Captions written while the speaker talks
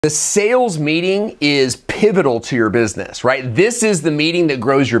The sales meeting is pivotal to your business, right? This is the meeting that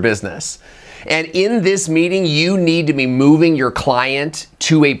grows your business. And in this meeting, you need to be moving your client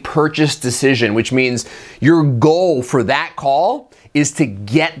to a purchase decision, which means your goal for that call is to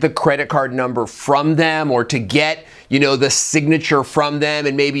get the credit card number from them or to get, the signature from them,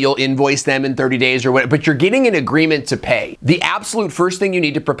 and maybe you'll invoice them in 30 days or whatever, but you're getting an agreement to pay. The absolute first thing you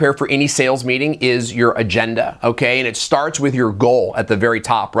need to prepare for any sales meeting is your agenda, okay? And it starts with your goal at the very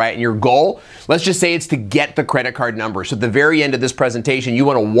top, right? And your goal, let's just say it's to get the credit card number. So at the very end of this presentation, you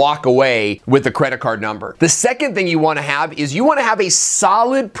want to walk away with the credit card number. The second thing you want to have is you want to have a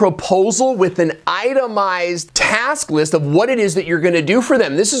solid proposal with an itemized task list of what it is that you're going to do for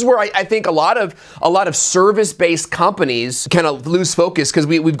them. This is where I think a lot of service-based companies kind of lose focus because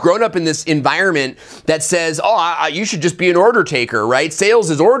we've grown up in this environment that says, you should just be an order taker, right? Sales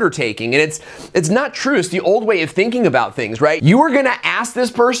is order taking, and it's not true. It's the old way of thinking about things, right? You are going to ask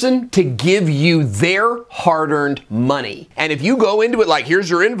this person to give you their hard-earned money. And if you go into it like, here's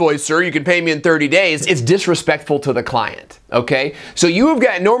your invoice, sir, you can pay me in 30 days, it's disrespectful to the client, okay? So you have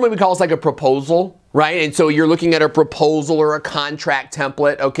got, normally we call this like a proposal, right? And so you're looking at a proposal or a contract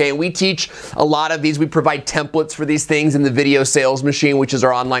template, okay? And we teach a lot of these. We provide templates for these things in the Video Sales Machine, which is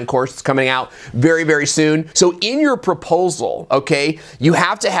our online course that's coming out very, very soon. So in your proposal, okay, you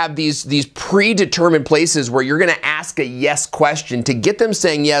have to have these predetermined places where you're gonna ask a yes question to get them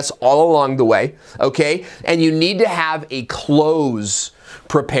saying yes all along the way, okay? And you need to have a close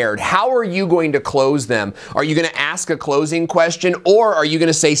prepared. How are you going to close them? Are you going to ask a closing question, or are you going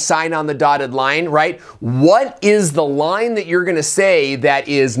to say sign on the dotted line, right? What is the line that you're going to say that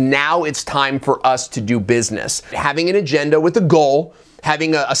is now it's time for us to do business? Having an agenda with a goal,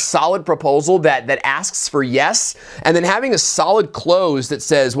 having a solid proposal that asks for yes, and then having a solid close that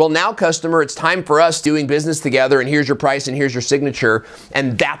says, well, now customer, it's time for us doing business together, and here's your price and here's your signature,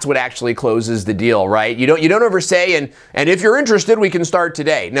 and that's what actually closes the deal, right? You don't ever say, and if you're interested, we can start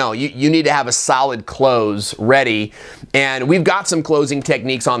today. No, you need to have a solid close ready, and we've got some closing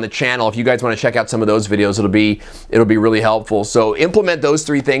techniques on the channel. If you guys want to check out some of those videos, it'll be really helpful. So implement those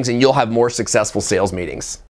three things and you'll have more successful sales meetings.